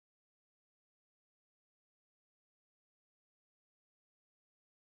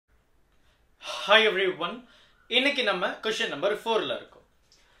Hi everyone. இன்னைக்கு நம்ம question number 4 ல இருக்கோம்.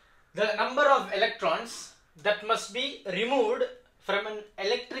 The number of electrons that must be removed from an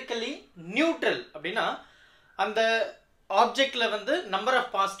electrically neutral அப்படினா அந்த ஆப்ஜெக்ட்ல வந்து number of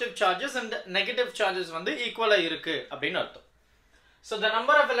positive charges and negative charges வந்து ஈக்குவலா இருக்கு அப்படினு அர்த்தம். So the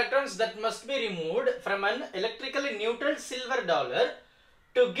number of electrons that must be removed from an electrically neutral silver dollar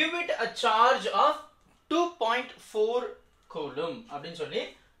to give it a charge of 2.4 coulomb அப்படினு சொல்லி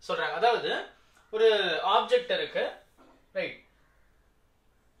சொல்றாங்க. அதாவது ஒரு ஆப்ஜெக்ட் இருக்கு, ரைட்?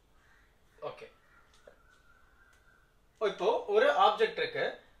 ஓகே, இப்போ ஒரு ஆப்ஜெக்ட் இருக்கு.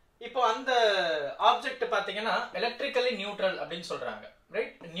 இப்போ அந்த ஆப்ஜெக்ட் பாத்தீங்கன்னா எலக்ட்ரிக்கலி நியூட்ரல் அப்படின்னு சொல்றாங்க,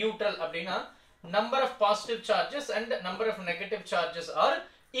 ரைட்? நியூட்ரல் அப்படின்னா number of positive charges and number of negative charges R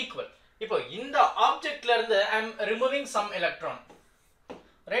equal. இப்போ இந்த ஆப்ஜெக்ட்ல இருந்து ஐ அம் ரிமூவிங் சம் எலக்ட்ரான்,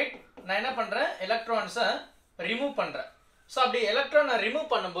 ரைட்? நான் என்ன பண்றேன், எலக்ட்ரான்ஸை ரிமூவ் பண்றேன். ஸோ அப்படி எலக்ட்ரானை ரிமூவ்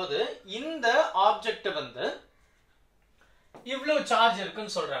பண்ணும்போது இந்த ஆப்ஜெக்ட் வந்து இவ்வளவு சார்ஜ்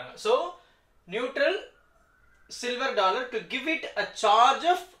இருக்குன்னு சொல்றாங்க. So neutral silver dollar to give it a charge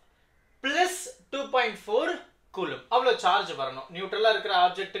of plus 2.4 coulomb. அவ்வளோ சார்ஜ் வரணும். நியூட்ரலா இருக்கிற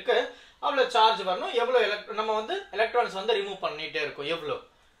ஆப்ஜெக்ட்டுக்கு அவ்வளோ சார்ஜ் வரணும். எவ்வளோ நம்ம வந்து எலக்ட்ரான்ஸ் வந்து ரிமூவ் பண்ணிட்டே இருக்கோம், எவ்வளோ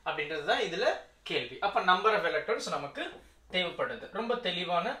அப்படின்றது தான் இதுல கேள்வி. அப்ப நம்பர் ஆஃப் எலக்ட்ரான்ஸ் நமக்கு தேவைப்படுது. ரொம்ப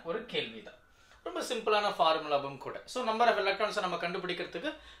தெளிவான ஒரு கேள்வி தான், ரொம்ப சிம்பிளான ஃபார்முலாவும் கூட. ஸோ நம்பர் ஆஃப் எலக்ட்ரான்ஸை நம்ம கண்டுபிடிக்கிறதுக்கு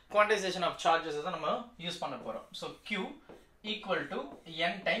குவான்டைசேஷன் ஆஃப் சார்ஜஸ் தான் நம்ம யூஸ் பண்ண போறோம். So Q equal to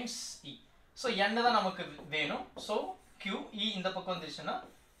n times E. So n தான் நமக்கு வேணும். ஸோ Q E இந்த பக்கம் வந்துருச்சுன்னா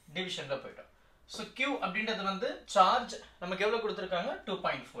டிவிஷன்ல போயிட்டோம். ஸோ Q அப்படின்றது வந்து சார்ஜ் நமக்கு எவ்வளவு கொடுத்துருக்காங்க,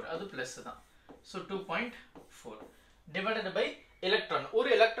 2.4, அது பிளஸ் தான். So 2.4 divided by electron. ஒரு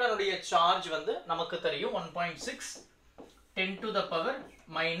எலக்ட்ரானுடைய சார்ஜ் வந்து நமக்கு தெரியும் 1.6 10 to the power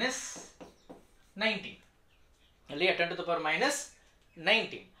minus 19 இல்லையா, 10 to the power minus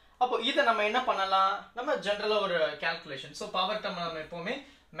 19. அப்போ இதை நம்ம என்ன பண்ணலாம், நம்ம ஜெனரலா ஒரு கால்குலேஷன். ஸோ பவர் டேர்ம் நம்ம எப்பவுமே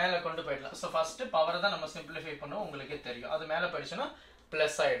மேலே கொண்டு போயிடலாம். ஸோ ஃபர்ஸ்ட் பவரை தான் நம்ம சிம்பிளிஃபை பண்ணுவோம், உங்களுக்கே தெரியும். அது மேலே போயிடுச்சுன்னா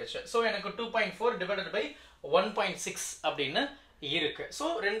பிளஸ் ஆயிடுச்சு. ஸோ எனக்கு 2.4 டிவைடட் பை 1.6 அப்படின்னு இருக்கு. ஸோ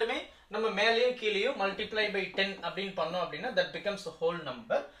ரெண்டுமே நம்ம மேலேயும் கீழேயும் மல்டிப்ளை பை 10 அப்படின்னு பண்ணோம் அப்படின்னா தட் பிகம்ஸ் ஹோல்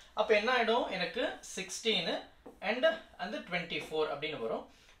நம்பர். அப்போ என்ன ஆயிடும், எனக்கு 16 அண்ட் அந்த 24 அப்படின்னு வரும்.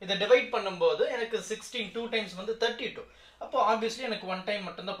 இதை டிவைட் பண்ணும்போது எனக்கு 16 2 டைம்ஸ் வந்து 32. அப்போ ஆப்வியஸ்லி எனக்கு 1 டைம்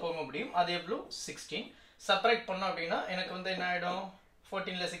மட்டும்தான் போக முடியும். அது எவ்வளோ, 16. செப்பரேட் பண்ணோம் அப்படின்னா எனக்கு வந்து என்ன ஆயிடும்,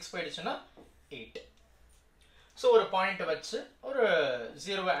 14ல 6 போயிடுச்சுன்னா 8. ஸோ ஒரு பாயிண்ட் வச்சு ஒரு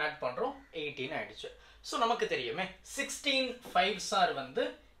 0 ஆட் பண்றோம், 18 ஆயிடுச்சு. ஸோ நமக்கு தெரியுமே 16 5s ஆர் வந்து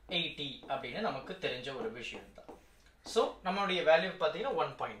 80 அப்படின்னு நமக்கு தெரிஞ்ச ஒரு விஷயம் தான். ஸோ நம்மளுடைய வேல்யூ பார்த்தீங்கன்னா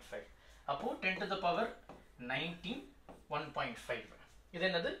 1.5. அப்போ 10 to the power 19 1.5. இது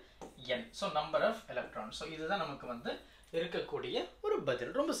என்னது, n. So number of electron. So இதுதான் நமக்கு வந்து இருக்கக்கூடிய ஒரு பதில்,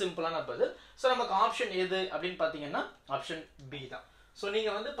 ரொம்ப சிம்பிளான பதில். ஸோ நமக்கு ஆப்ஷன் எது அப்படின்னு பார்த்தீங்கன்னா ஆப்ஷன் பி தான். ஸோ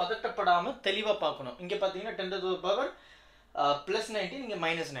நீங்கள் வந்து பதட்டப்படாமல் தெளிவாக பார்க்கணும். இங்கே பார்த்தீங்கன்னா 10 to the power plus 19, இங்கே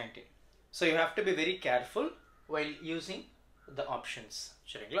minus 19. So you have to be very careful while using the options,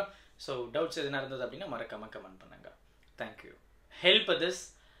 சரிங்களா? ஸோ டவுட்ஸ் எதுனா இருந்தது அப்படின்னா மறக்காமல் கமெண்ட் பண்ணுங்க. Thank you. Help this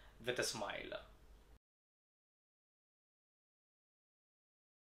with a smile.